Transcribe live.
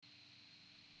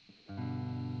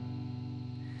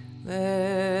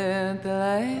Let the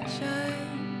light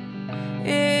shine.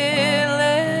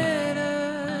 Let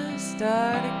us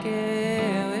start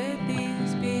again with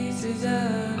these pieces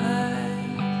of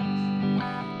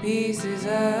us. Pieces of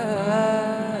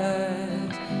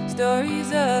us.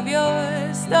 Stories of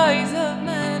yours, stories of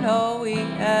mine. All we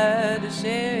had to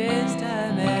share is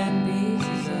time and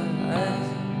pieces of us.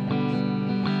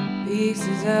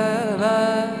 Pieces of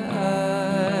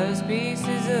us.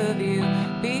 Pieces of you.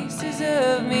 Pieces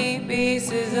of me.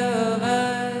 Pieces of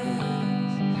us.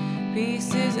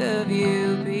 Pieces of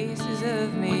you. Pieces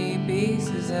of me.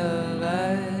 Pieces of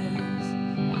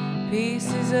us.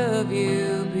 Pieces of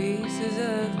you. Pieces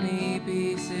of me.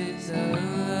 Pieces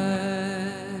of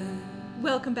us.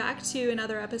 Welcome back to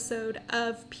another episode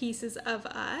of Pieces of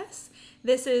Us.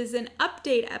 This is an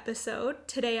update episode.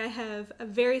 Today I have a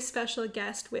very special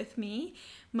guest with me,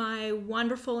 my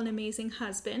wonderful and amazing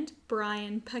husband,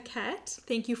 Brian Paquette.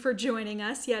 Thank you for joining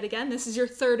us yet again. This is your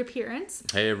third appearance.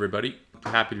 Hey everybody,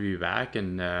 happy to be back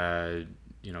and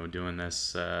doing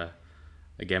this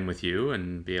again with you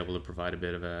and be able to provide a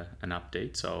bit of an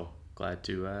update. So glad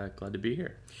to be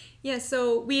here. Yeah,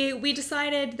 so we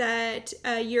decided that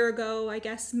a year ago, I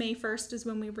guess May 1st is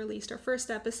when we released our first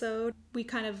episode. We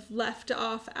kind of left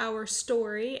off our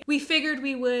story. We figured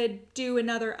we would do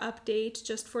another update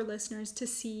just for listeners to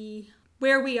see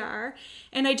where we are.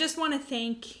 And I just want to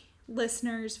thank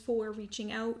listeners for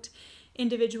reaching out,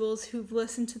 individuals who've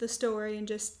listened to the story and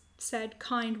just said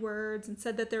kind words and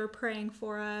said that they were praying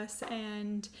for us.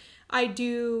 And I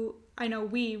know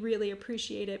we really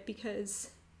appreciate it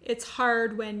because it's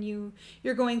hard when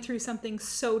you're going through something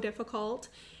so difficult,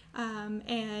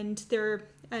 and there,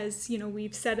 as you know,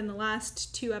 we've said in the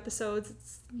last two episodes,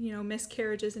 it's,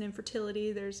 miscarriages and infertility.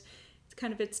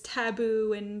 It's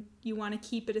taboo, and you want to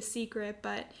keep it a secret.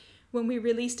 But when we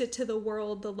released it to the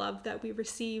world, the love that we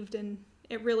received, and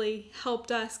it really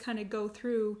helped us kind of go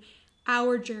through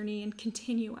our journey and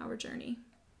continue our journey.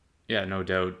 Yeah, no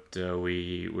doubt.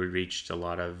 We reached a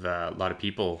lot of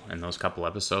people in those couple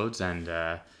episodes, and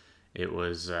it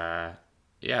was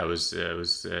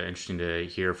interesting to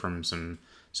hear from some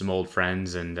old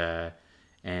friends and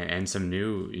some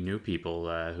new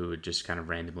people who had just kind of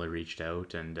randomly reached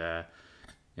out, and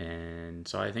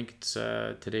so I think it's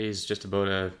today's just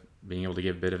about being able to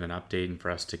give a bit of an update and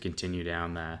for us to continue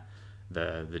down the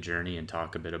journey and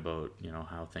talk a bit about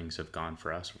how things have gone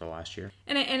for us over the last year.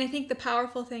 And I think the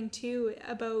powerful thing too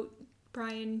about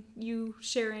Brian, you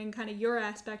sharing kind of your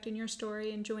aspect and your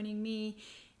story and joining me,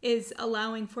 is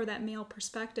allowing for that male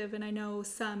perspective. And I know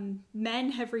some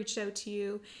men have reached out to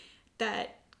you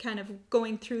that kind of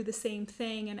going through the same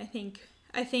thing. And I think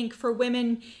for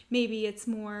women, maybe it's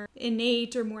more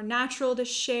innate or more natural to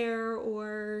share,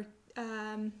 or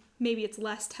maybe it's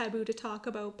less taboo to talk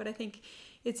about. But I think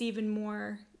it's even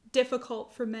more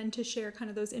difficult for men to share kind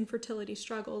of those infertility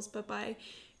struggles. But by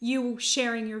you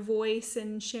sharing your voice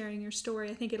and sharing your story,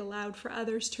 I think it allowed for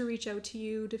others to reach out to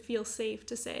you, to feel safe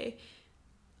to say,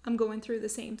 I'm going through the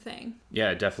same thing.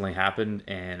 Yeah, it definitely happened,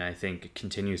 and I think it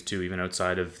continues to, even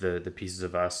outside of the Pieces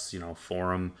of Us,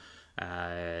 forum.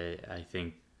 I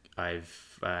think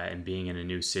and being in a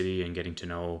new city and getting to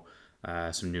know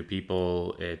some new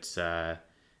people, it's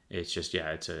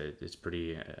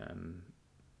pretty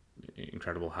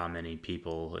incredible how many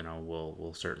people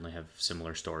will certainly have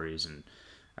similar stories, and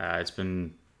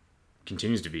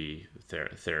continues to be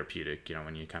therapeutic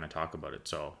when you kind of talk about it.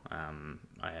 So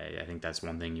I think that's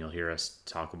one thing you'll hear us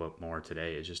talk about more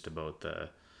today, is just about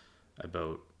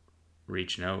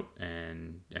reaching out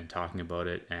and talking about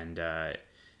it. And I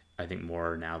think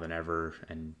more now than ever,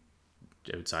 and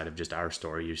outside of just our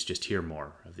story, you just hear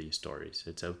more of these stories.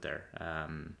 It's out there,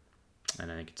 and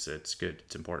I think it's good.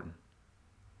 It's important.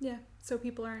 Yeah, so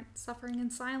people aren't suffering in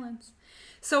silence.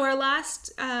 So our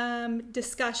last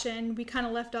discussion, we kind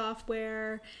of left off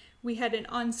where we had an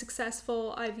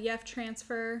unsuccessful IVF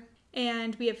transfer,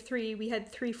 and we had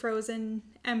three frozen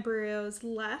embryos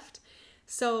left.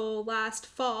 So last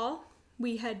fall,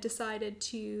 we had decided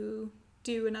to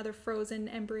do another frozen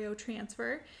embryo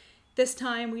transfer. This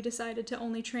time, we decided to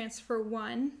only transfer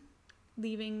one,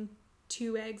 leaving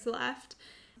 2 eggs left.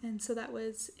 And so that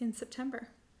was in September.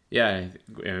 Yeah,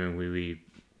 the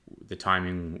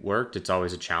timing worked. It's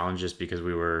always a challenge just because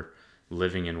we were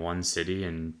living in one city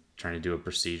and trying to do a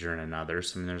procedure in another.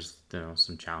 So there's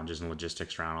some challenges and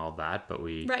logistics around all of that, but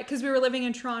right, because we were living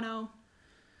in Toronto,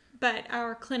 but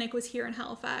our clinic was here in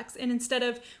Halifax, and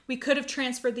we could have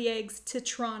transferred the eggs to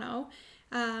Toronto,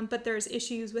 but there's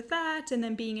issues with that, and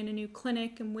then being in a new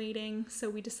clinic and waiting, so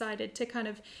we decided to kind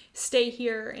of stay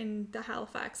here in the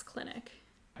Halifax clinic.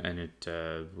 And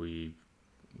we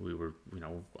we were,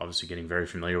 obviously getting very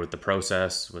familiar with the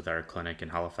process with our clinic in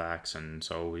Halifax. And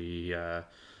so we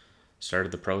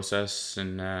started the process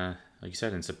in, like you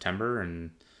said, in September.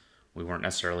 And we weren't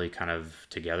necessarily kind of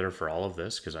together for all of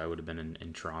this because I would have been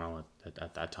in Toronto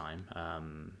at that time,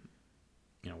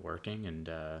 working. And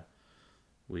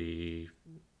we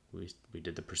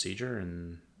did the procedure,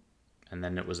 and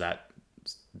then it was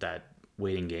that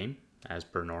waiting game as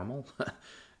per normal.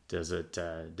 Did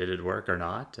it work or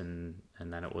not? And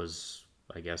then it was,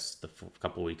 I guess,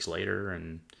 couple weeks later,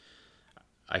 and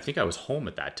I think I was home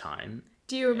at that time.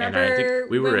 Do you remember? And I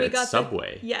think we were at got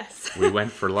Subway. Yes. We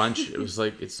went for lunch. It was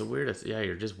like, it's the weirdest. Yeah,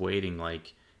 you're just waiting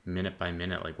like minute by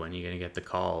minute, like when are you gonna get the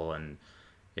call? And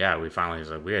yeah, we finally was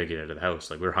like, we gotta get out of the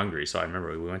house. Like we were hungry, so I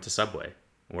remember we went to Subway.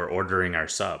 We're ordering our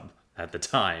sub at the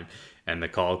time, and the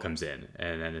call comes in,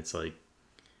 and then it's like,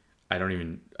 I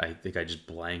think I just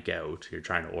blank out. You're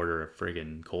trying to order a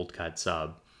friggin' cold cut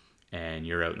sub, and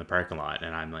you're out in the parking lot,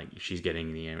 and I'm like, she's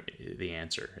getting the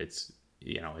answer. It's,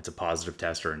 it's a positive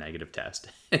test or a negative test.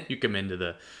 And you come into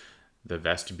the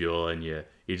vestibule, and you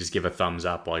just give a thumbs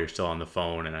up while you're still on the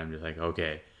phone, and I'm just like,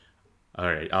 okay, all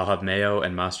right, I'll have mayo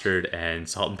and mustard and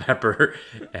salt and pepper,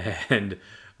 and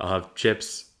I'll have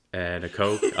chips and a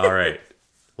Coke. All right,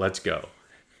 let's go.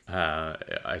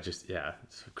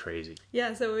 It's crazy.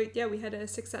 Yeah, so we had a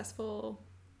successful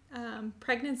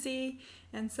pregnancy,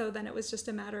 and so then it was just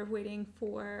a matter of waiting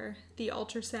for the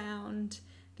ultrasound,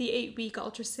 the 8-week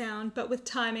ultrasound. But with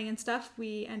timing and stuff,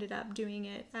 we ended up doing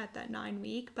it at that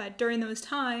 9-week. But during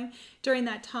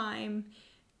that time,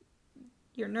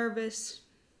 you're nervous,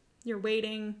 you're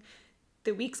waiting.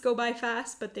 The weeks go by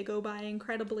fast, but they go by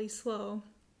incredibly slow.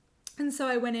 And so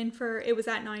I went in it was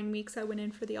at 9 weeks, I went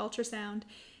in for the ultrasound.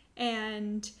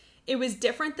 And it was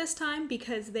different this time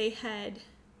because they had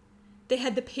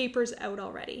the papers out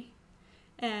already,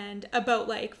 and about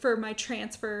like for my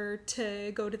transfer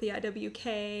to go to the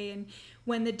IWK, and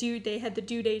when they had the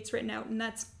due dates written out, and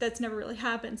that's never really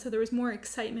happened. So there was more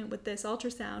excitement with this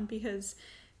ultrasound because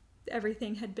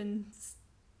everything had been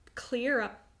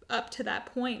clear up to that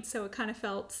point. So it kind of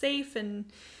felt safe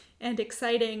and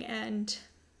exciting, and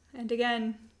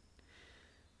again,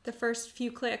 the first few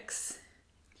clicks,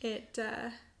 it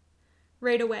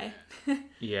right away.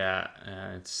 Yeah,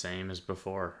 it's same as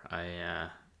before.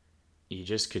 You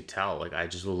just could tell. Like I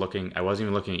wasn't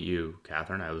even looking at you,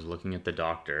 Catherine. I was looking at the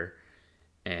doctor,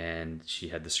 and she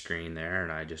had the screen there,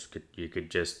 and you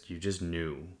just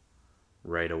knew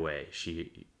right away.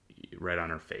 Right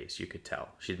on her face, you could tell.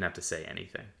 She didn't have to say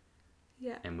anything.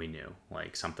 Yeah. And we knew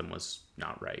like something was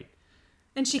not right.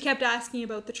 And she kept asking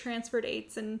about the transfer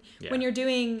dates. And when you're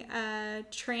doing a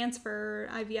transfer,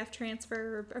 IVF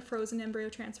transfer, a frozen embryo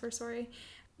transfer,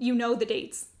 the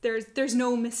dates. There's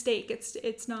no mistake.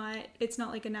 It's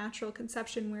not like a natural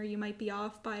conception where you might be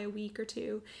off by a week or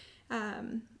two.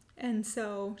 And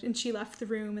she left the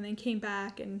room and then came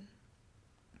back, and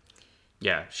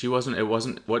yeah, it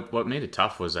wasn't what made it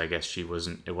tough was, I guess, it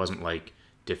wasn't like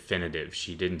definitive.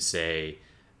 She didn't say,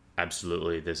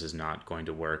 absolutely, this is not going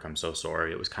to work, I'm so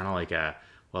sorry. It was kind of like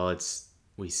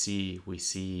we see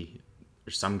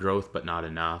there's some growth but not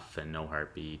enough, and no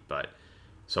heartbeat, but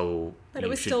it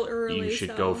was still early. You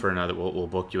should go for another, we'll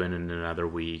book you in another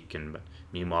week. And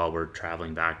meanwhile we're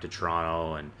traveling back to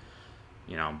Toronto, and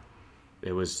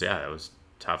it was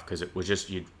tough because it was just,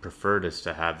 you'd prefer us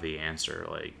to have the answer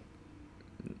like,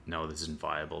 no, this isn't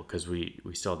viable, because we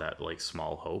still had that like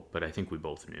small hope, but I think we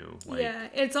both knew. Yeah,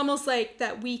 it's almost like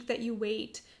that week that you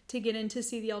wait to get in to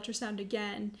see the ultrasound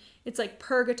again. It's like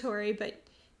purgatory, but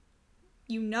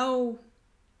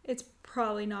it's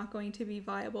probably not going to be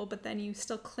viable, but then you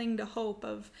still cling to hope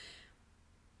of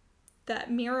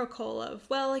that miracle of,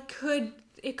 well, it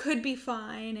could be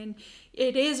fine, and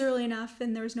it is early enough,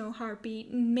 and there's no heartbeat,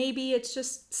 and maybe it's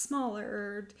just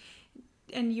smaller.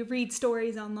 And you read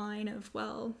stories online of,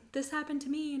 well, this happened to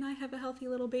me and I have a healthy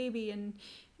little baby,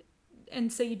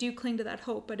 and so you do cling to that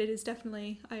hope. But it is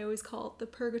definitely, I always call it the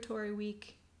purgatory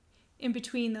week in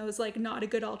between those, like, not a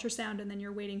good ultrasound, and then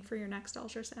you're waiting for your next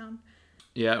ultrasound.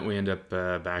 Yeah, we end up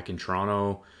back in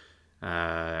Toronto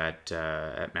at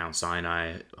Mount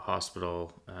Sinai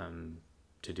Hospital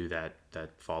to do that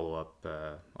follow-up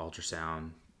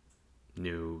ultrasound.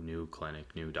 New clinic,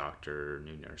 new doctor,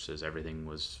 new nurses, everything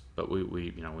was, but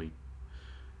we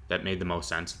that made the most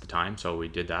sense at the time, so we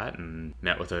did that and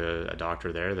met with a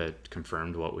doctor there that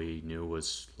confirmed what we knew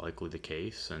was likely the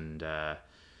case. And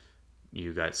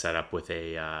you got set up with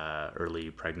a early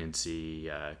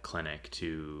pregnancy clinic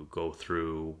to go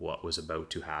through what was about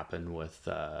to happen with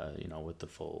with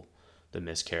the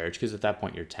miscarriage, because at that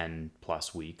point you're 10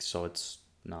 plus weeks, so it's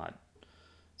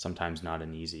sometimes not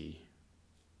an easy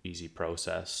easy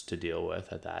process to deal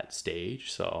with at that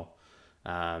stage. So,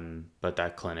 but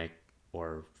that clinic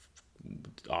or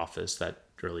office, that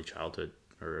early childhood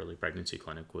or early pregnancy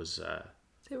clinic was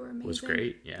They were amazing. was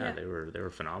great. Yeah, they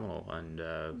were phenomenal and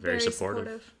very Very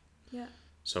supportive. Yeah.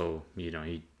 So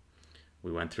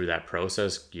we went through that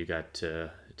process. You got to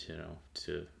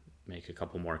make a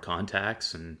couple more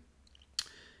contacts, and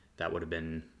that would have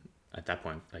been at that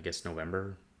point, I guess,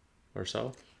 November or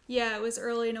so. Yeah, it was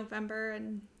early November,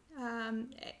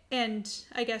 and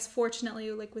I guess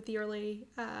fortunately, like with the early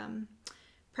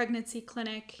pregnancy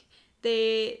clinic,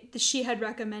 she had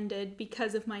recommended,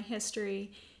 because of my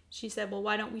history, she said, well,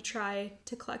 why don't we try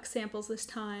to collect samples this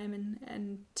time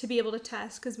and to be able to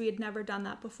test, because we had never done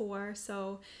that before.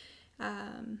 So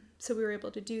we were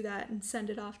able to do that and send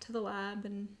it off to the lab,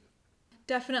 and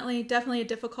definitely a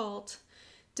difficult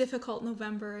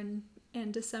November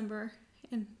and December,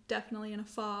 and definitely in a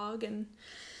fog. And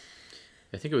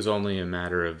I think it was only a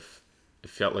matter of, it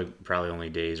felt like probably only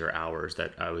days or hours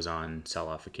that I was on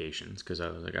Cell-Off-Vacations, because I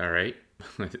was like, all right,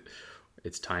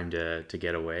 it's time to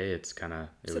get away. It's kind of,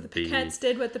 so the Piquettes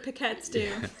did what the Piquettes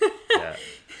do. Yeah.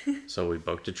 So we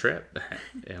booked a trip,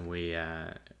 and we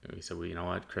said, well, you know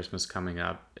what, Christmas coming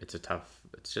up,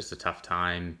 it's just a tough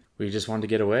time. We just wanted to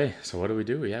get away. So what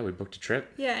do? Yeah, we booked a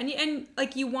trip. Yeah, and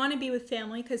like, you want to be with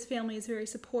family because family is very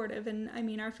supportive, and I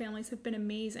mean, our families have been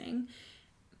amazing.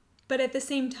 But at the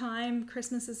same time,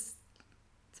 Christmas is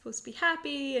supposed to be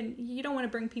happy, and you don't want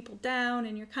to bring people down,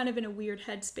 and you're kind of in a weird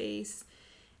headspace.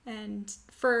 And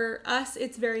for us,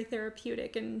 it's very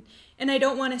therapeutic, and I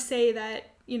don't want to say that,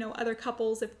 other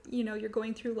couples, if you're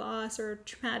going through loss or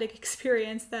traumatic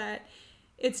experience, that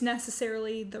it's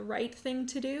necessarily the right thing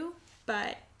to do,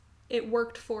 but it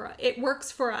works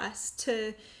for us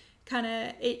to kind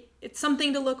of, it's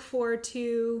something to look forward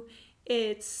to.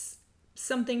 It's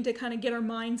something to kind of get our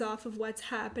minds off of what's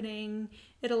happening.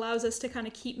 It allows us to kind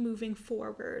of keep moving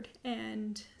forward.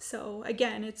 And so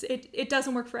again, it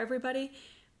doesn't work for everybody,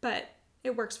 but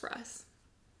it works for us.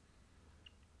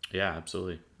 Yeah,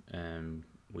 absolutely.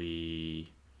 We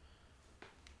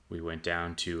went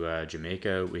down to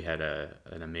Jamaica. We had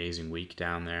an amazing week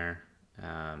down there.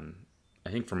 I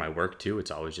think for my work too,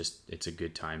 it's a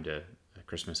good time to, at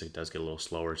Christmas it does get a little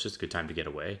slower. It's just a good time to get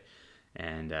away.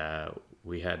 And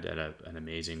we had an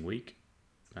amazing week.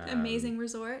 Amazing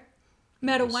resort.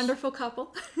 Met a wonderful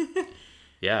couple.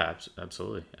 Yeah,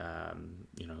 absolutely.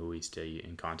 Who we stay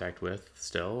in contact with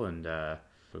still, and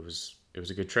it was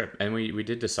a good trip. And we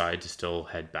did decide to still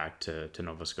head back to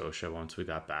Nova Scotia once we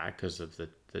got back, because of the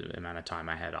amount of time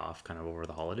I had off kind of over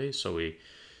the holidays. So we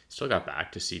still got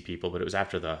back to see people, but it was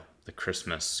after the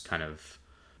Christmas kind of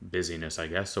busyness, I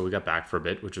guess. So we got back for a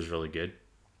bit, which was really good.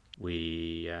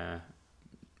 We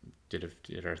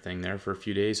did our thing there for a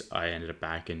few days. I ended up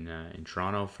back in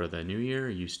Toronto for the New Year.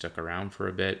 You stuck around for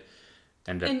a bit.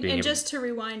 Just to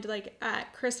rewind, like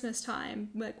at Christmas time,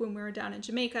 like when we were down in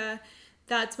Jamaica,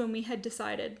 that's when we had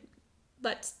decided,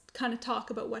 let's kind of talk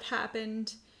about what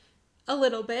happened a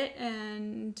little bit,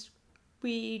 and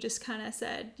we just kind of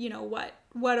said,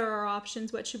 what are our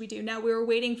options? What should we do? Now, we were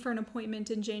waiting for an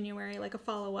appointment in January, like a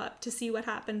follow-up, to see what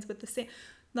happens with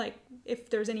like if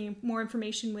there's any more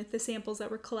information with the samples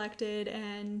that were collected,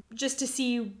 and just to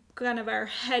see kind of our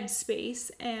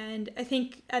headspace. And I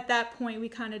think at that point we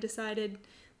kind of decided,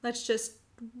 let's just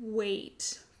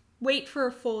wait for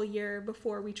a full year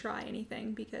before we try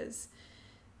anything, because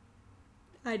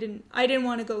I didn't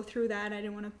want to go through that. I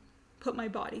didn't want to put my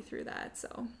body through that.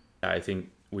 So I think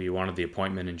we wanted the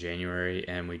appointment in January,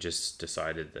 and we just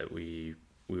decided that we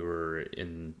were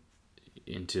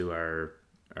into our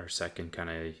second kind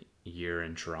of year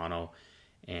in Toronto,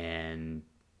 and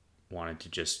wanted to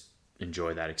just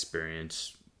enjoy that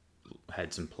experience.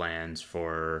 Had some plans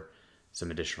for some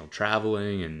additional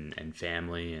traveling and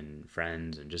family and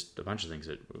friends, and just a bunch of things,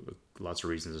 that lots of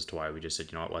reasons as to why we just said,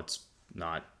 let's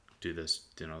not do this,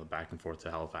 the back and forth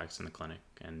to Halifax in the clinic.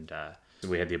 And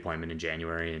we had the appointment in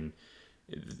January, and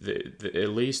at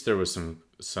least there was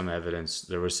some evidence,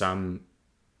 there was some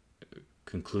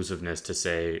conclusiveness to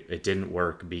say it didn't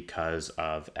work because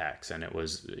of X, and it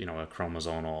was a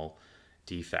chromosomal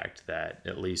defect, that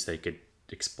at least they could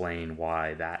explain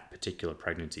why that particular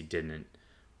pregnancy didn't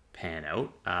pan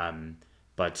out,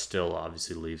 but still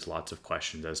obviously leaves lots of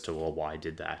questions as to, well, why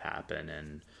did that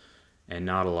happen, and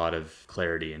not a lot of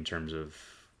clarity in terms of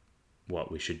what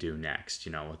we should do next,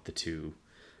 with the two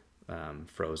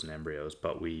frozen embryos.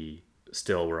 But we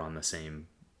still were on the same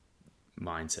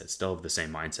mindset, still have the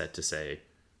same mindset to say,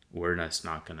 we're just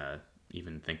not gonna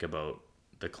even think about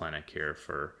the clinic here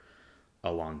for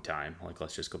a long time. Like,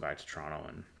 let's just go back to Toronto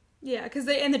Yeah, because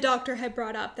the doctor had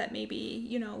brought up that maybe,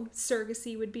 you know,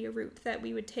 surrogacy would be a route that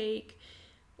we would take,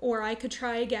 or I could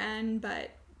try again,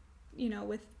 but, you know,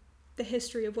 with the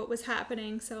history of what was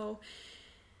happening. So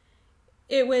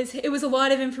it was a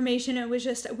lot of information. It was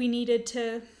just, you need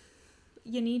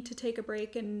to take a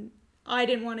break, and I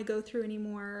didn't want to go through any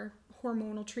more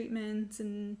hormonal treatments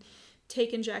and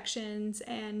take injections.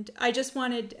 And I just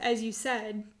wanted, as you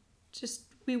said,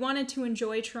 we wanted to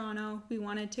enjoy Toronto. We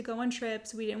wanted to go on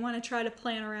trips. We didn't want to try to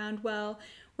plan around, well,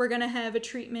 we're going to have a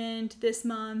treatment this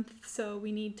month, so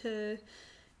we need to,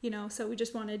 you know, so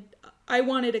I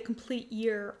wanted a complete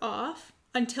year off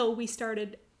until we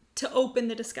started to open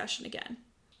the discussion again.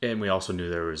 And we also knew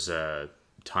there was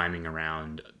timing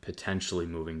around potentially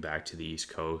moving back to the East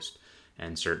Coast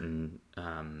and certain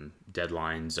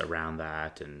deadlines around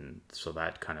that, and so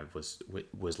that kind of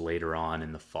was later on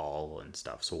in the fall and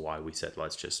stuff. So why we said,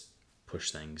 let's just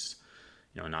push things,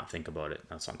 you know, not think about it,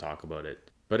 let's not talk about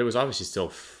it. But it was obviously still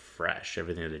fresh,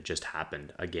 everything that had just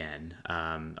happened again.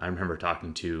 I remember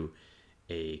talking to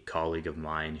a colleague of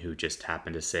mine who just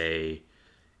happened to say,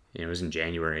 you know, it was in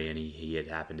January, and he had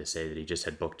happened to say that he just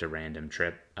had booked a random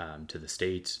trip to the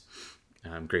States,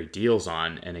 great deals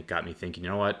on, and it got me thinking, you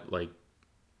know what, like,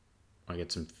 I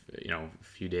get some, you know, a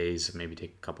few days, maybe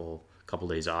take a couple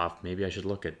days off. Maybe I should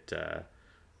look at,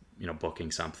 you know,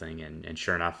 booking something. And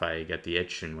sure enough, I got the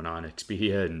itch and went on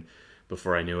Expedia. And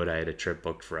before I knew it, I had a trip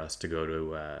booked for us to go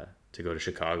to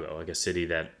Chicago, like a city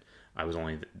that I was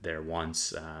only there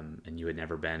once, and you had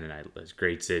never been. And it was a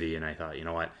great city. And I thought, you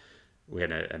know what, we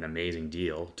had an amazing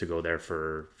deal to go there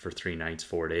for 3 nights,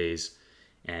 4 days.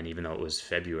 And even though it was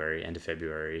February, end of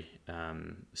February,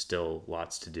 still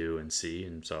lots to do and see.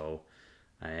 And so,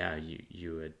 yeah,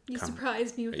 you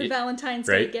surprised me with the Valentine's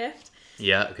Day gift.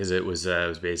 Yeah, because it was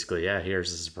basically, yeah,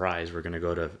 here's a surprise. We're gonna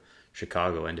go to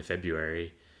Chicago end of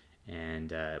February,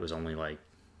 and it was only like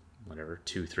whatever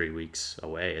 2-3 weeks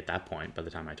away at that point by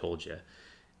the time I told you,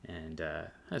 and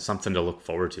it's something to look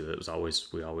forward to.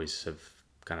 We always have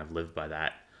kind of lived by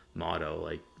that motto.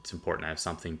 Like, it's important to have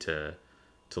something to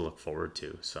look forward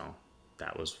to. So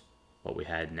that was what we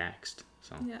had next.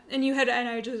 So yeah, and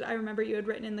I remember you had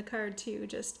written in the card too,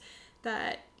 just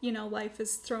that, you know, life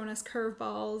has thrown us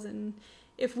curveballs, and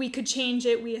if we could change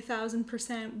it, we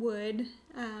 1,000% would.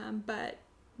 But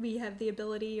we have the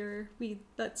ability,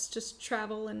 let's just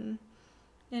travel and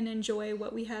enjoy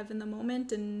what we have in the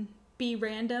moment and be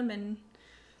random and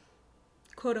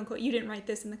quote unquote. You didn't write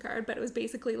this in the card, but it was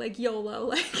basically like YOLO,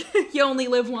 like you only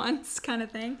live once kind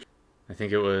of thing. I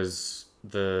think it was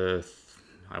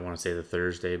I want to say the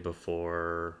Thursday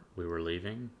before we were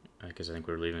leaving, because I think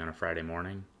we were leaving on a Friday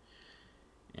morning.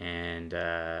 And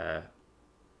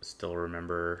still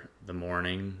remember the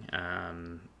morning,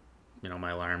 you know,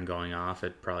 my alarm going off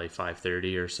at probably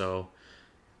 5:30 or so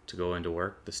to go into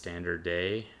work, the standard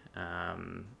day,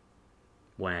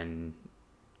 when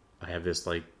I have this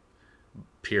like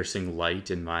piercing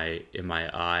light in my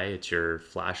eye. It's your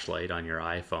flashlight on your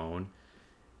iPhone,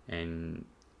 and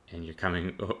you're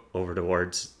coming over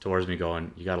towards me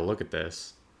going, you got to look at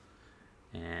this.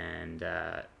 And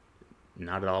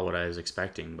not at all what I was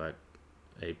expecting, but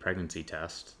a pregnancy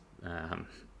test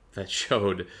that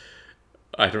showed,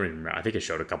 I don't even remember, I think it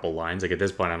showed a couple lines. Like, at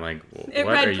this point I'm like,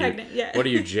 what are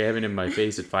you jamming in my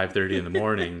face at 5:30 in the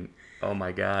morning? Oh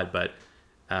my God. But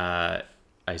I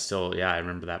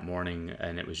remember that morning,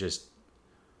 and it was just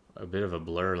a bit of a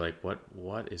blur. Like,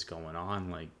 what is going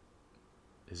on? Like,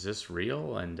 is this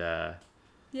real? And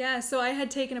yeah, so I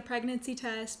had taken a pregnancy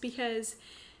test because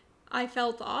I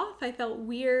felt off. I felt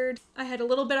weird. I had a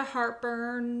little bit of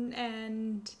heartburn,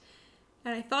 and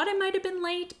I thought I might have been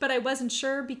late, but I wasn't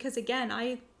sure because, again,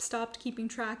 I stopped keeping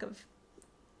track of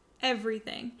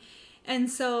everything. And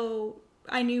so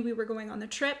I knew we were going on the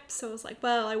trip, so I was like,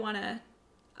 well, I want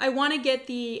to get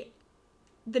the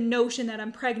notion that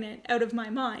I'm pregnant out of my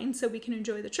mind so we can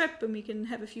enjoy the trip and we can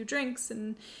have a few drinks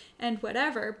and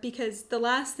whatever, because the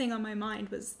last thing on my mind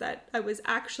was that I was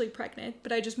actually pregnant,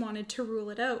 but I just wanted to rule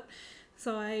it out.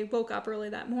 So I woke up early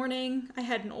that morning. I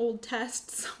had an old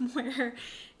test somewhere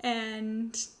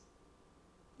and,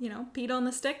 you know, peed on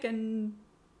the stick, and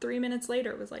 3 minutes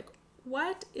later it was like,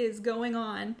 what is going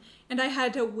on? And I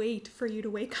had to wait for you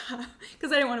to wake up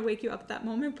because I didn't want to wake you up at that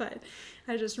moment, but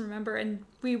I just remember, and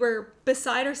we were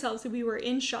beside ourselves, and we were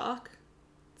in shock.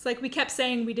 It's like we kept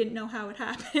saying we didn't know how it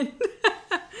happened.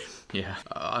 Yeah,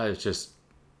 it's just,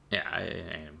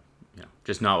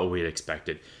 just not what we had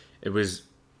expected. It was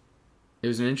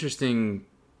an interesting,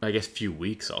 I guess, few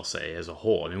weeks, I'll say, as a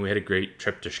whole. I mean, we had a great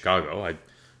trip to Chicago. I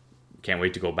can't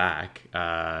wait to go back.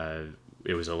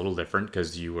 It was a little different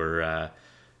because you were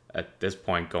at this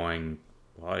point going,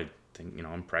 well, I think,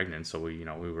 I'm pregnant. So we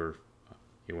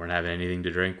weren't having anything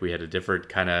to drink. We had a different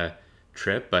kind of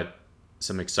trip, but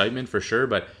some excitement for sure.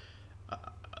 But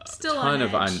Still on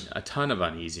edge. a ton of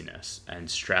uneasiness and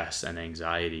stress and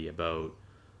anxiety about,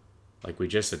 like, we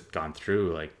just had gone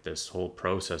through like this whole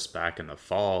process back in the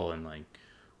fall, and like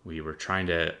we were trying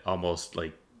to almost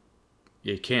like,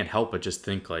 you can't help but just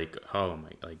think like, oh my,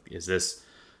 like, is this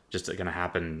just gonna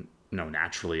happen,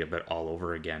 naturally, but all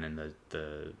over again, and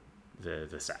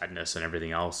the sadness and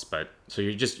everything else. But so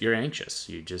you're anxious.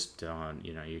 You just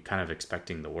you're kind of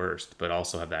expecting the worst, but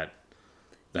also have that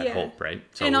hope, right?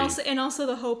 So also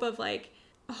the hope of like,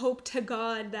 hope to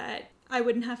God that I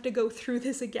wouldn't have to go through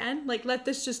this again. Like, let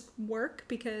this just work,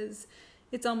 because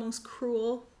it's almost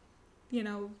cruel,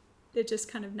 it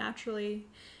just kind of naturally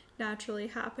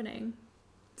happening.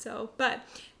 So, but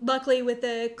luckily with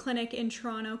the clinic in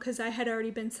Toronto, because I had already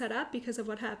been set up because of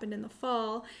what happened in the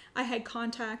fall, I had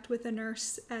contact with a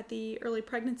nurse at the early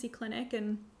pregnancy clinic,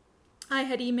 and I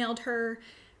had emailed her,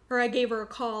 or I gave her a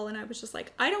call, and I was just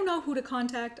like, I don't know who to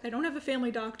contact. I don't have a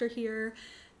family doctor here.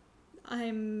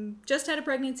 I'm just had a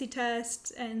pregnancy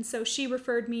test. And so she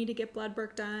referred me to get blood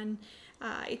work done.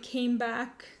 It came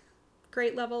back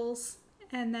great levels.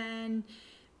 And then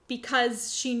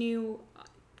because she knew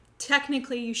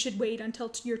technically you should wait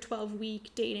until your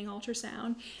 12-week dating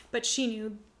ultrasound, but she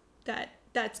knew that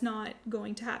that's not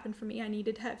going to happen for me. I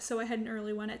needed to have, so I had an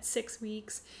early one at 6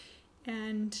 weeks,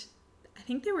 and I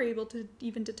think they were able to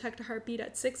even detect a heartbeat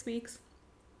at 6 weeks,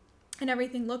 and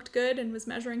everything looked good and was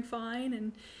measuring fine.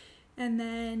 And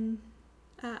then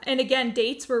and again,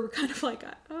 dates were kind of like,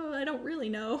 oh, I don't really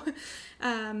know.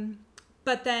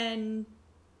 But then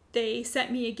they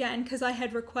sent me again, because I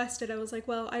had requested, I was like,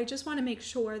 well, I just want to make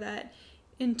sure that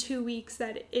in 2 weeks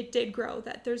that it did grow,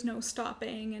 that there's no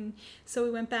stopping. And so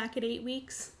we went back at 8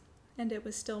 weeks, and it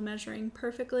was still measuring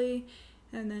perfectly.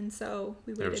 And then so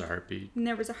we waited. There was a heartbeat. And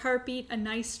there was a heartbeat, a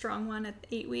nice strong one at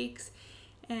 8 weeks.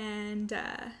 And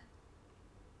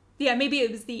maybe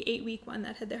it was the 8-week one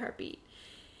that had the heartbeat.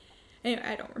 Anyway,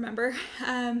 I don't remember.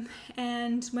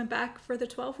 And went back for the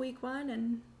 12-week one,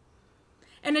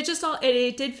 and it just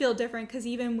it did feel different, because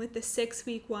even with the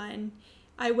 6-week one,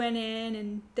 I went in,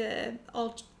 and the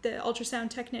ultrasound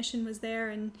technician was there,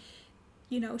 and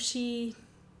she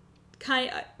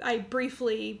I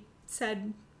briefly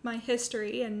said my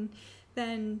history, and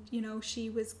then she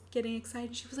was getting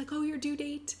excited. She was like, oh, your due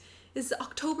date is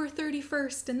October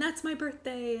 31st, and that's my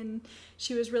birthday. And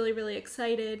she was really, really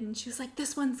excited, and she was like,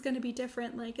 this one's gonna be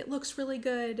different, like, it looks really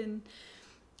good.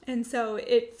 And so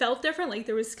it felt different, like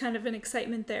there was kind of an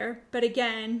excitement there. But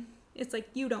again, it's like,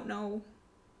 you don't know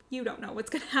what's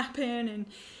gonna happen, and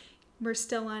we're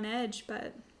still on edge.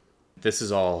 But this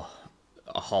is all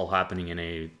happening in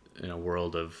a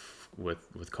world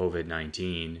with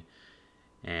COVID-19,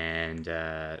 and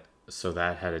so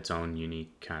that had its own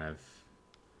unique kind of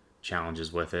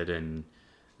challenges with it. And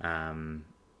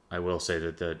I will say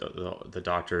that the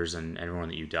doctors and everyone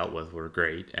that you dealt with were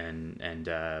great, and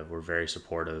were very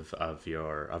supportive of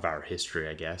our history,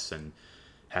 I guess, and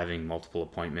having multiple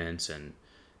appointments, and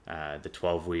the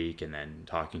 12-week, and then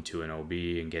talking to an OB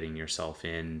and getting yourself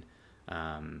in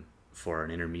for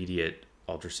an intermediate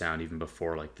ultrasound, even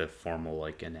before like the formal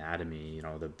like anatomy,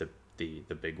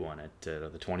 the big one at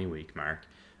the 20-week mark.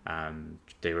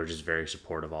 They were just very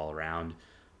supportive all around.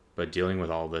 But dealing with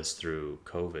all this through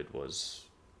COVID was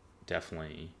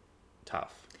definitely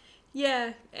tough.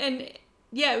 Yeah, and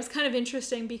it was kind of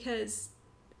interesting, because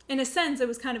in a sense it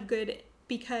was kind of good,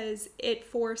 because it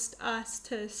forced us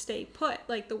to stay put.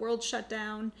 Like, the world shut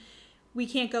down, we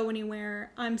can't go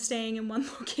anywhere. I'm staying in one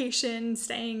location,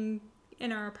 staying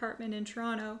in our apartment in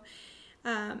Toronto.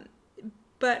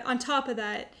 But on top of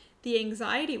that, the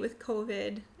anxiety with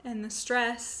COVID and the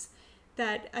stress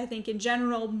that I think in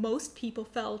general most people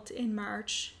felt in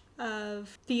March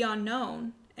of the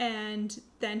unknown. And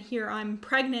then here I'm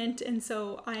pregnant, and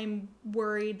so I'm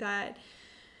worried that,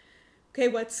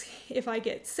 okay, if I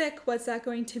get sick, what's that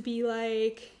going to be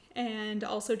like? And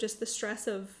also just the stress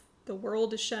of the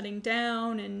world is shutting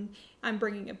down, and I'm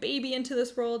bringing a baby into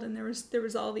this world, and there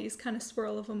was all these kind of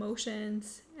swirl of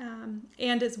emotions.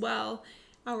 And as well,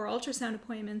 our ultrasound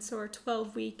appointments, so our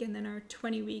 12-week and then our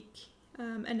 20-week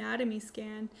anatomy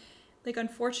scan, like,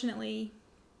 unfortunately,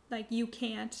 like, you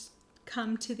can't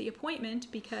come to the appointment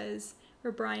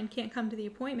or Brian can't come to the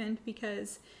appointment,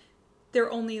 because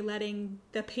they're only letting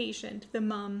the patient, the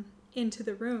mom, into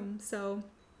the room. So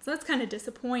that's kind of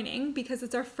disappointing, because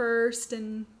it's our first,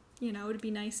 and it'd be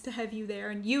nice to have you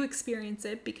there and you experience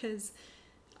it, because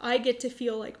I get to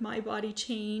feel like my body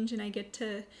change, and I get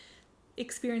to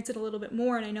experience it a little bit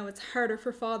more, and I know it's harder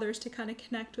for fathers to kind of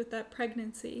connect with that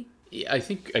pregnancy. Yeah, I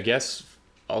guess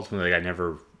ultimately I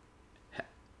never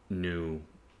knew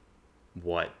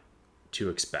what to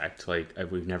expect. Like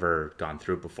we've never gone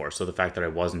through it before, so the fact that I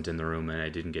wasn't in the room and I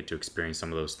didn't get to experience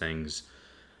some of those things,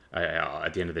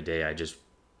 at the end of the day, I just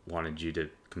wanted you to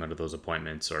come out of those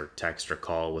appointments or text or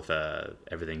call with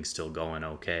everything's still going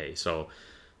okay. So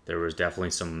there was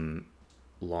definitely some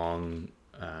long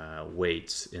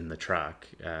waits in the truck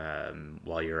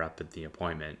while you're up at the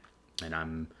appointment, and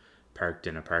I'm parked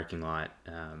in a parking lot,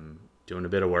 doing a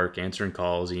bit of work, answering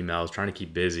calls, emails, trying to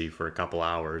keep busy for a couple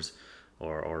hours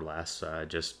or less,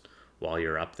 just while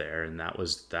you're up there. And that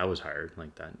was hard.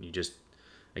 Like that, you just,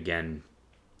 again,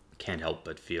 can't help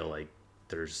but feel like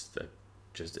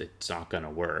it's not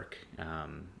gonna work.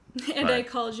 And but I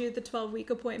called you at the 12-week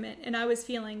appointment, and I was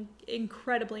feeling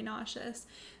incredibly nauseous.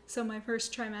 So my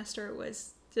first trimester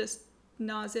was just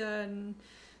nausea and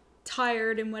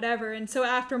tired and whatever. And so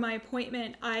after my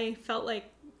appointment, I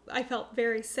felt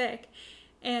very sick.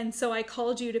 And so I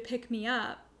called you to pick me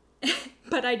up,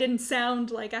 but I didn't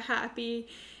sound like a happy.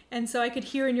 And so I could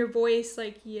hear in your voice,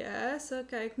 like, yes,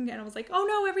 okay. And I was like, oh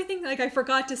no, everything, like I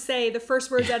forgot to say the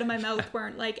first words out of my mouth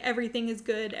weren't like, everything is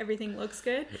good, everything looks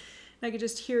good. And I could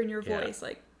just hear in your voice,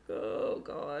 like, oh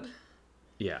God.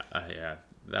 Yeah,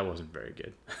 that wasn't very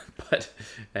good. But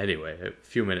anyway, a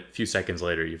few seconds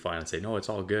later, you finally say, no, it's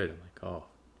all good. I'm like, oh,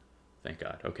 thank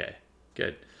God. Okay,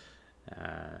 good.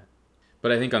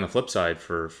 But I think on the flip side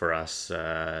for us,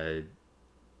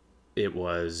 it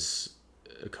was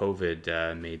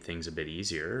COVID made things a bit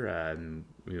easier.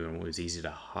 It was easy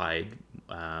to hide.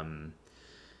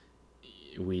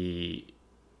 We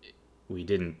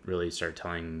didn't really start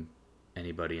telling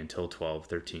anybody until 12,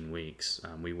 13 weeks.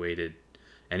 We waited,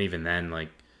 and even then, like,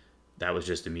 that was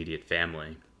just immediate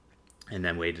family, and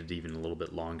then waited even a little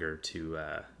bit longer to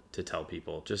tell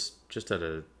people, just out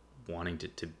of wanting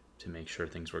to make sure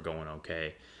things were going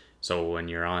okay. So when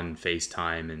you're on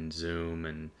FaceTime and Zoom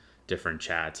and different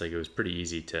chats, like, it was pretty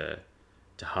easy to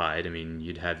hide. I mean,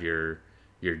 you'd have your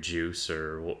juice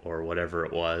or whatever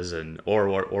it was, and or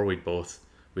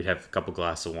we'd have a couple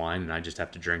glasses of wine, and I just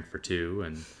have to drink for two,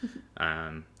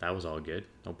 and that was all good,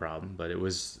 no problem. But it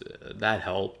was that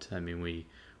helped. I mean, we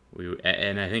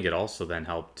and I think it also then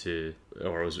helped it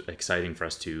was exciting for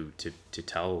us to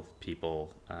tell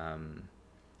people.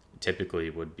 Typically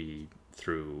would be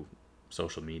through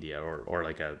social media or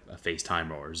like a FaceTime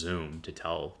or Zoom to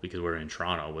tell, because we're in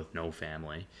Toronto with no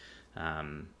family.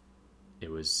 It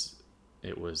was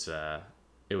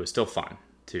still fun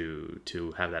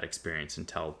to have that experience and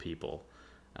tell people,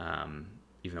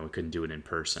 even though we couldn't do it in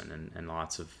person, and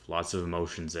lots of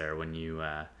emotions there when you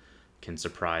can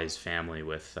surprise family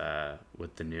with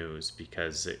the news,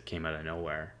 because it came out of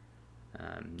nowhere.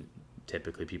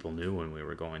 Typically people knew when we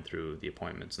were going through the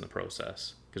appointments and the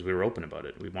process, because we were open about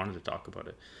it. We wanted to talk about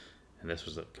it, and this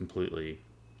was completely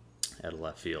out of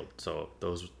left field. So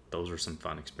those were some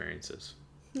fun experiences.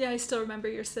 Yeah, I still remember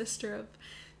your sister of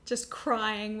just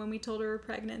crying when we told her we were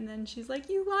pregnant, and then she's like,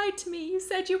 you lied to me, you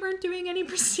said you weren't doing any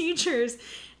procedures,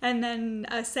 and then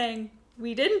saying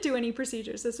we didn't do any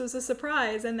procedures, this was a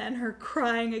surprise, and then her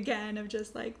crying again of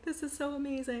just like, this is so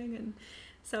amazing. And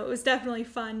so it was definitely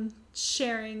fun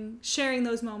sharing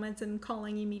those moments and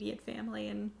calling immediate family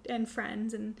and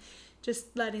friends and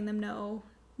just letting them know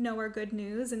our good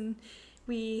news. And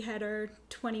we had our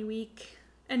 20-week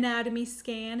anatomy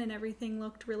scan, and everything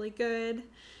looked really good.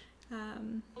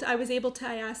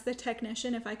 I asked the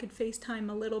technician if I could FaceTime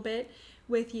a little bit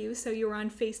with you, so you were on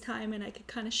FaceTime and I could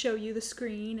kind of show you the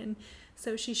screen. And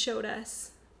so she showed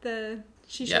us the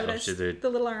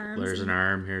little arms. There's an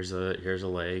arm, here's a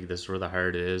leg, this is where the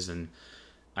heart is. And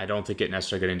I don't think it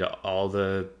necessarily got into all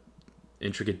the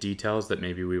intricate details that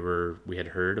maybe we had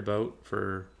heard about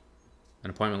for an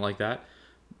appointment like that.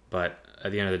 But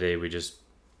at the end of the day, we just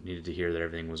needed to hear that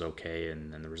everything was okay,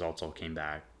 and then the results all came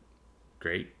back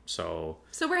great. So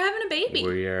we're having a baby.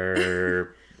 We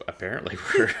are apparently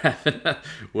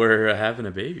we're having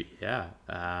a baby. Yeah.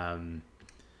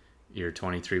 You're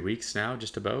 23 weeks now,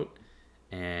 just about,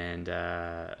 and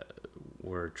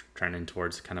we're trending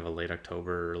towards kind of a late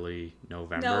October, early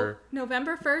November. No,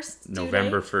 November 1st.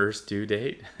 November 1st due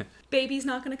date. Baby's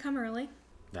not going to come early.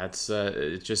 That's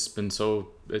it's just been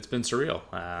it's been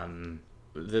surreal.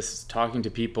 This talking to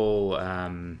people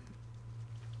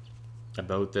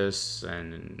about this,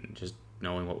 and just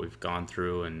knowing what we've gone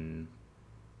through and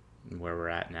where we're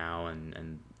at now,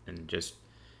 and just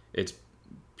it's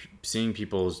seeing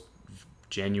people's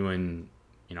genuine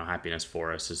happiness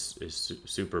for us is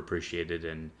super appreciated,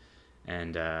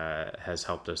 and has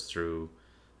helped us through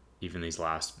even these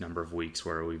last number of weeks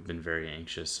where we've been very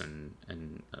anxious and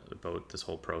about this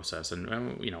whole process,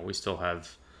 and we still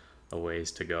have a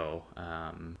ways to go.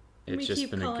 It's just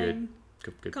been a good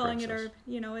calling process.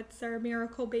 it it's our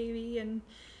miracle baby, and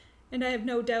I have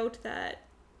no doubt that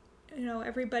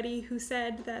everybody who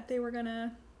said that they were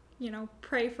gonna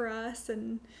pray for us,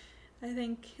 and I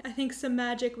think some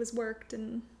magic was worked,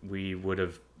 and we would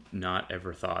have not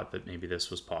ever thought that maybe this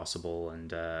was possible,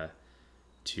 and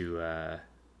to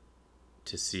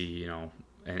see,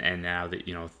 and now that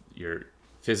you're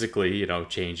physically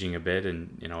changing a bit,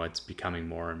 and it's becoming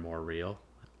more and more real.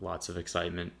 Lots of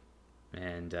excitement,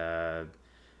 and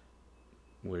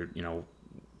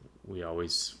we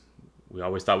always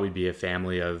thought we'd be a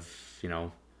family of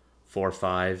 4 or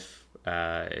 5,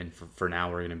 and for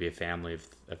now we're going to be a family of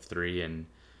 3, and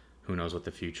who knows what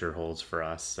the future holds for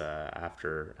us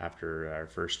after our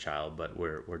first child. But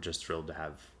we're just thrilled to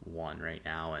have one right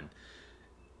now, and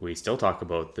we still talk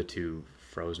about the 2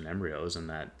 frozen embryos, and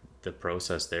that the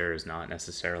process there is not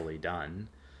necessarily done.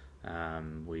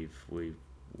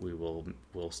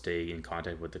 We'll stay in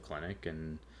contact with the clinic,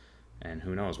 and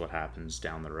who knows what happens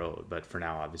down the road. But for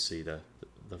now, obviously the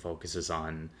focus is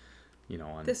on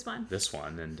on this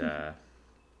one, and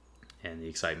and the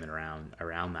excitement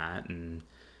around that. And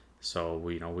so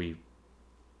we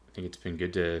think it's been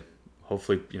good to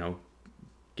hopefully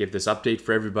give this update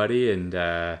for everybody, and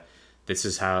this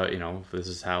is how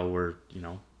we're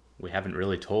we haven't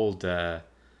really told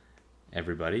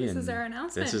everybody. This is our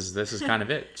announcement. This is kind of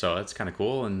it. So it's kind of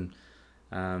cool,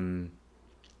 and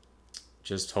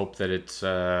just hope that it's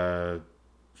for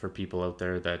people out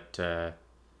there that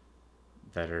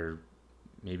are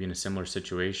maybe in a similar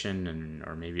situation,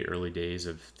 or maybe early days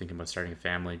of thinking about starting a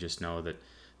family. Just know that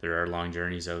there are long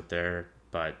journeys out there,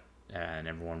 and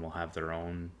everyone will have their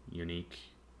own unique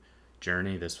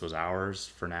journey. This was ours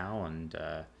for now, and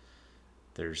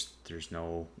there's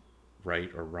no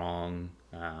right or wrong,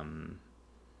 and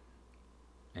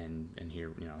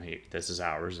here hey, this is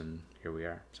ours, and here we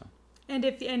are. So and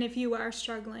if you are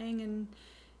struggling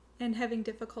and having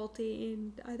difficulty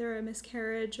in either a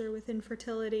miscarriage or with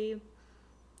infertility, and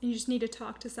you just need to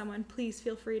talk to someone, please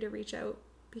feel free to reach out,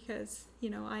 because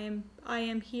I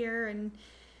am here, and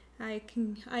I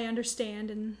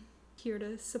understand, and here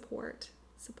to support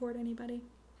anybody.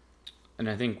 And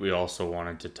I think we also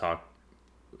wanted to talk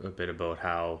a bit about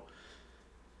how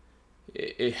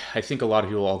I think a lot of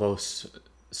people, although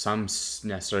some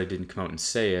necessarily didn't come out and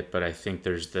say it, but I think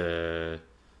there's the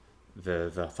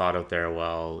thought out there,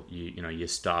 well, you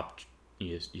stopped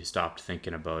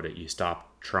thinking about it, you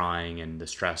stopped trying, and the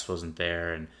stress wasn't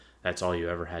there, and that's all you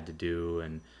ever had to do.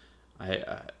 And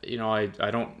I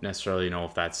don't necessarily know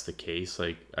if that's the case.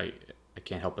 Like I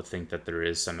can't help but think that there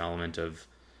is some element of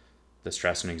the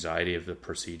stress and anxiety of the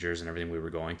procedures and everything we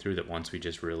were going through, that once we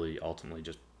just really ultimately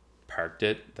just parked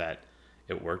it, that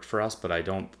it worked for us. But I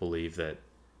don't believe that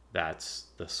that's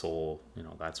the sole,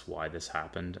 that's why this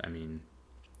happened. I mean,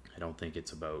 I don't think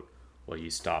it's about, well,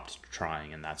 you stopped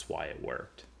trying and that's why it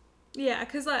worked. Yeah,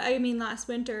 because I mean, last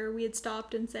winter we had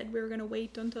stopped and said we were going to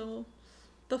wait until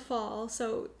the fall.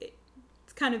 So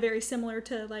it's kind of very similar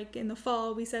to, like, in the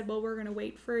fall we said, well, we're going to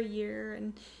wait for a year,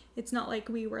 and it's not like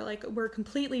we were like, we're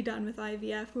completely done with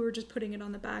IVF. We were just putting it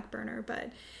on the back burner.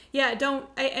 But yeah,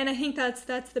 I think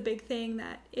that's the big thing,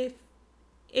 that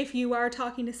if you are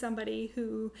talking to somebody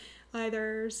who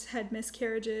either had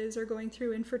miscarriages or going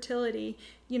through infertility,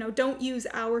 don't use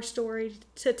our story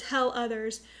to tell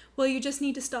others, well, you just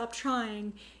need to stop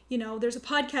trying. There's a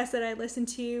podcast that I listened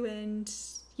to, and,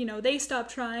 they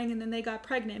stopped trying and then they got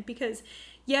pregnant, because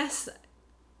yes,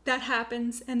 that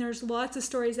happens, and there's lots of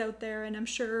stories out there, and I'm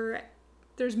sure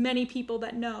there's many people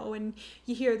that know, and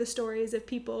you hear the stories of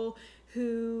people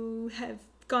who have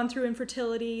gone through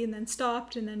infertility and then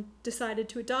stopped and then decided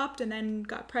to adopt and then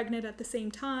got pregnant at the same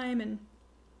time.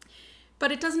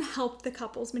 But it doesn't help the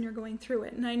couples when you're going through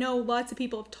it. And I know lots of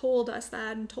people have told us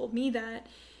that and told me that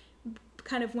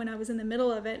kind of when I was in the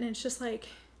middle of it, and it's just like,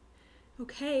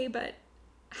 okay, but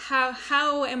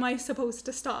how am I supposed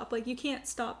to stop? Like, you can't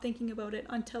stop thinking about it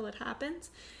until it happens.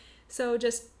 So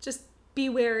just be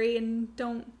wary, and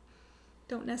don't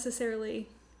necessarily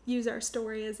use our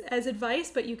story as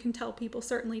advice, but you can tell people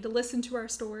certainly to listen to our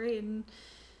story, and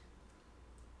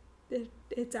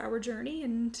it's our journey,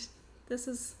 and this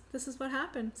is what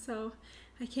happened. So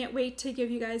I can't wait to give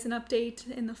you guys an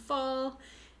update in the fall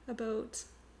about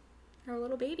our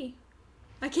little baby.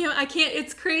 I can't,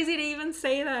 it's crazy to even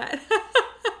say that.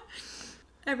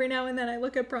 Every now and then I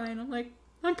look at Brian, I'm like,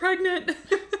 I'm pregnant.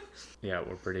 Yeah,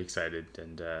 we're pretty excited,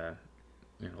 and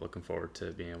looking forward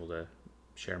to being able to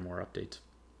share more updates.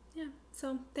 Yeah.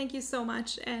 So thank you so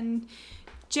much. And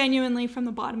genuinely from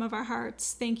the bottom of our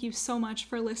hearts, thank you so much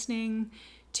for listening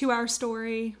to our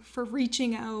story, for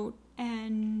reaching out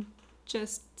and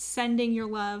just sending your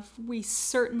love. We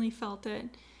certainly felt it.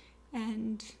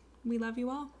 And we love you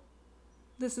all.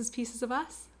 This is Pieces of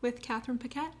Us with Catherine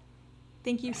Paquette.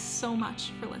 Thank you so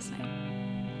much for listening.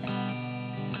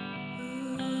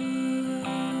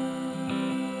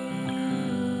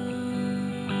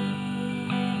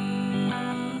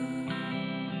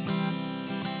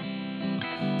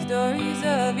 Stories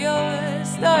of yours,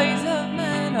 stories of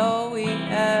mine. All we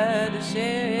had to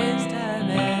share is time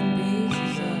and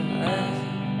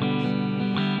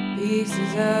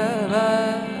pieces of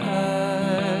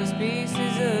us,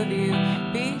 pieces of you,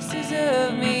 pieces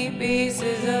of me,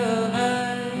 pieces of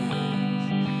us,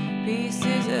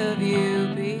 pieces of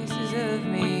you, pieces of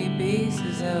me,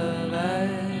 pieces of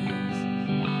us,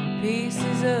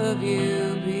 pieces of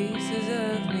you, pieces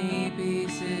of me,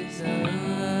 pieces of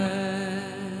us.